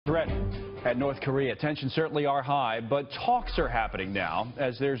Threat at North Korea. Tensions certainly are high, but talks are happening now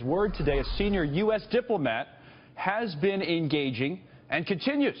as there's word today a senior U.S. diplomat has been engaging and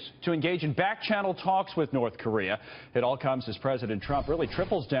continues to engage in back-channel talks with North Korea. It all comes as President Trump really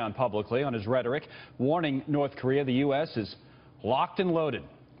triples down publicly on his rhetoric, warning North Korea the U.S. is locked and loaded.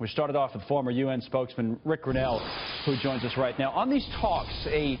 We started off with former UN spokesman Ric Grenell, who joins us right now. On these talks,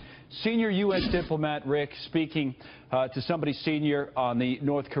 a senior U.S. diplomat, Rick, speaking to somebody senior on the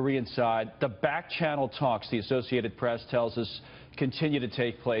North Korean side. The back-channel talks, the Associated Press tells us, continue to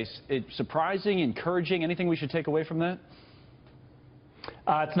take place. It's surprising, encouraging, anything we should take away from that?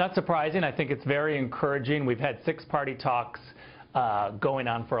 It's not surprising. I think it's very encouraging. We've had six-party talks going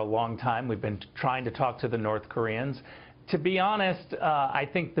on for a long time. We've been trying to talk to the North Koreans. To be honest, I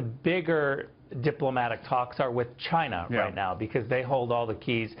think the bigger diplomatic talks are with China right now because they hold all the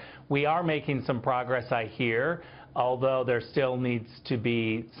keys. We are making some progress, I hear, although there still needs to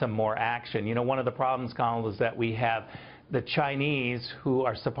be some more action. You know, one of the problems, Colonel, is that we have the Chinese who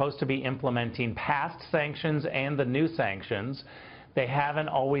are supposed to be implementing past sanctions and the new sanctions. They haven't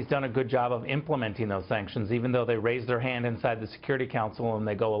always done a good job of implementing those sanctions, even though they raise their hand inside the Security Council and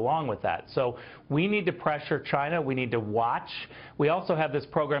they go along with that. So we need to pressure China. We need to watch. We also have this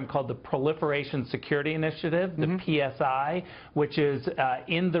program called the Proliferation Security Initiative, the PSI, which is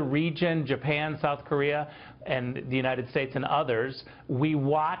in the region, Japan, South Korea, and the United States and others. We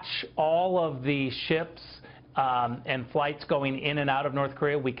watch all of the ships and flights going in and out of North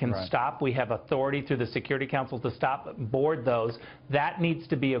Korea. We can stop. We have authority through the Security Council to stop board those. That needs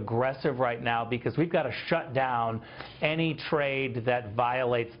to be aggressive right now because we've got to shut down any trade that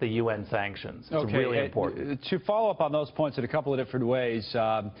violates the UN sanctions. It's really important. To follow up on those points in a couple of different ways,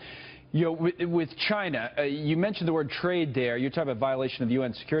 you know, with China, you mentioned the word trade there. You're talking about violation of the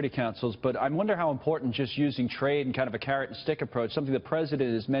UN Security Councils, but I wonder how important just using trade and kind of a carrot and stick approach, something the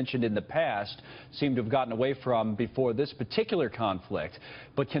President has mentioned in the past, seemed to have gotten away from before this particular conflict.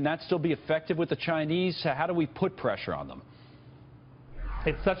 But can that still be effective with the Chinese? How do we put pressure on them?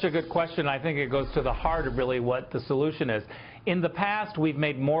 It's such a good question. I think it goes to the heart of really what the solution is. In the past, we've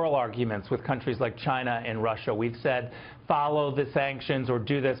made moral arguments with countries like China and Russia. We've said, follow the sanctions or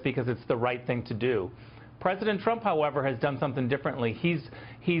do this because it's the right thing to do. President Trump, however, has done something differently. He's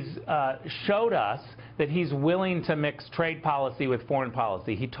showed us that he's willing to mix trade policy with foreign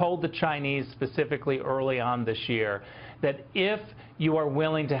policy. He told the Chinese specifically early on this year that if you are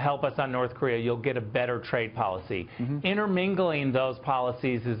willing to help us on North Korea, you'll get a better trade policy. Intermingling those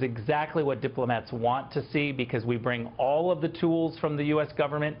policies is exactly what diplomats want to see because we bring all of the tools from the U.S.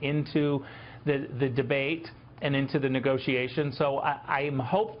 government into the debate and into the negotiation. So I'm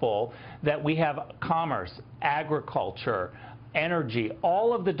hopeful that we have commerce, agriculture, energy,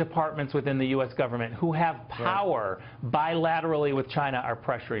 all of the departments within the U.S. government who have power bilaterally with China are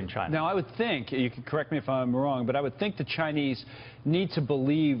pressuring China. Now, I would think, you can correct me if I'm wrong, but I would think the Chinese need to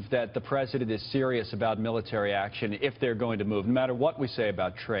believe that the President is serious about military action if they're going to move, no matter what we say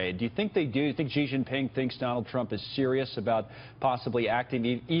about trade. Do you think they do? Do you think Xi Jinping thinks Donald Trump is serious about possibly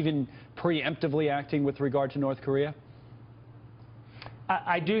acting, even preemptively acting with regard to North Korea?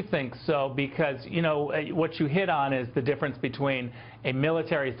 I do think so because, you know, what you hit on is the difference between a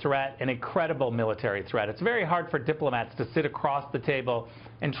military threat and a credible military threat. It's very hard for diplomats to sit across the table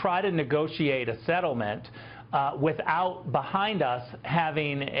and try to negotiate a settlement without behind us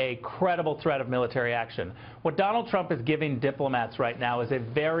having a credible threat of military action. What Donald Trump is giving diplomats right now is a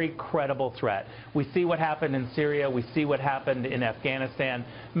very credible threat. We see what happened in Syria. We see what happened in Afghanistan.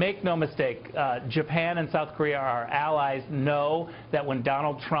 Make no mistake, Japan and South Korea, our allies, know that when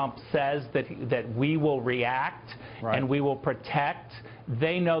Donald Trump says that we will react and we will protect,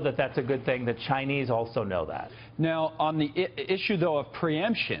 they know that that's a good thing. The Chinese also know that. Now, on the issue, though, of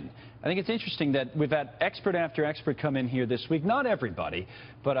preemption, I think it's interesting that we've had expert after expert come in here this week. Not everybody,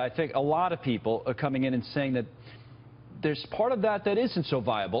 but I think a lot of people are coming in and saying that there's part of that that isn't so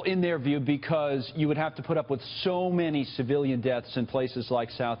viable in their view because you would have to put up with so many civilian deaths in places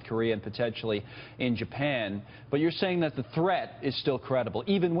like South Korea and potentially in Japan. But you're saying that the threat is still credible,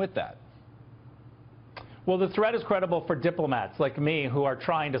 even with that. Well, the threat is credible for diplomats like me who are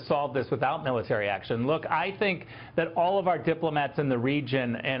trying to solve this without military action. Look, I think that all of our diplomats in the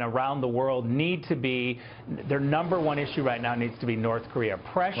region and around the world need to be, their #1 issue right now needs to be North Korea.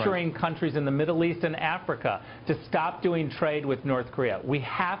 Pressuring countries in the Middle East and Africa to stop doing trade with North Korea. We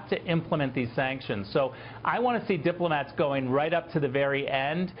have to implement these sanctions. So I want to see diplomats going right up to the very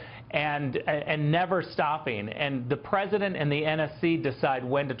end and never stopping. And the President and the NSC decide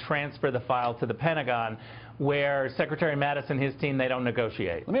when to transfer the file to the Pentagon. where Secretary Mattis and his team, they don't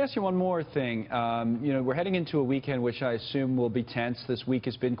negotiate. Let me ask you one more thing. We're heading into a weekend which I assume will be tense. This week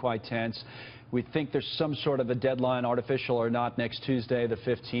has been quite tense. We think there's some sort of a deadline, artificial or not. Next Tuesday, the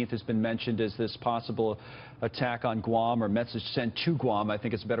 15th, has been mentioned as this possible attack on Guam, or message sent to Guam, I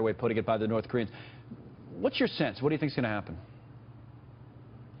think it's a better way of putting it, by the North Koreans. What's your sense? What do you think is going to happen?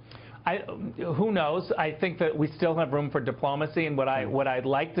 Who knows? I think that we still have room for diplomacy, and what I'd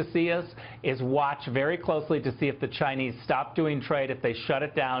like to see us is watch very closely to see if the Chinese stop doing trade, if they shut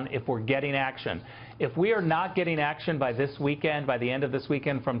it down, if we're getting action. If we are not getting action by this weekend, by the end of this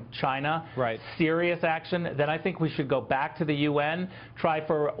weekend from China, serious action, then I think we should go back to the UN, try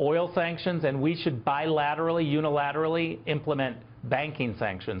for oil sanctions, and we should bilaterally, unilaterally implement banking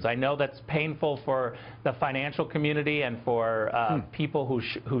sanctions. I know that's painful for the financial community and for people who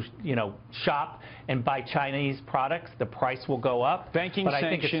shop and buy Chinese products. The price will go up. Banking but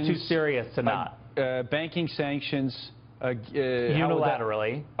sanctions, I think it's too serious to not. Banking sanctions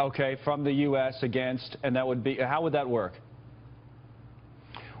unilaterally. Okay, from the U.S. against, and that would be, how would that work?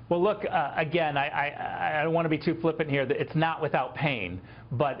 Well, look, again, I don't want to be too flippant here. It's not without pain,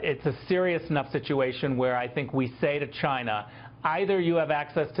 but it's a serious enough situation where I think we say to China, either you have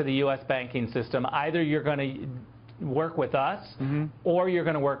access to the U.S. banking system, either you're going to work with us, or you're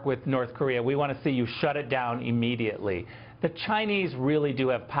going to work with North Korea. We want to see you shut it down immediately. The Chinese really do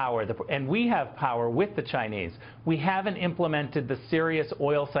have power, and we have power with the Chinese. We haven't implemented the serious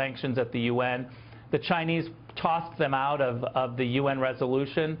oil sanctions at the UN. The Chinese tossed them out of the UN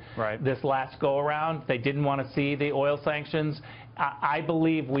resolution this last go-around. They didn't want to see the oil sanctions. I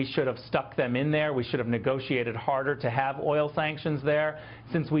believe we should have stuck them in there. We should have negotiated harder to have oil sanctions there.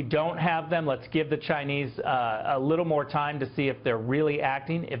 Since we don't have them, let's give the Chinese a little more time to see if they're really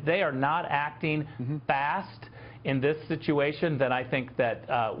acting. If they are not acting fast in this situation, then I think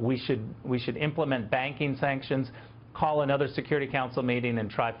that we should implement banking sanctions, call another Security Council meeting, and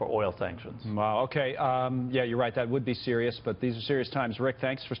try for oil sanctions. Wow, okay. Yeah, you're right. That would be serious, but these are serious times. Rick,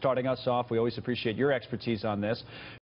 thanks for starting us off. We always appreciate your expertise on this.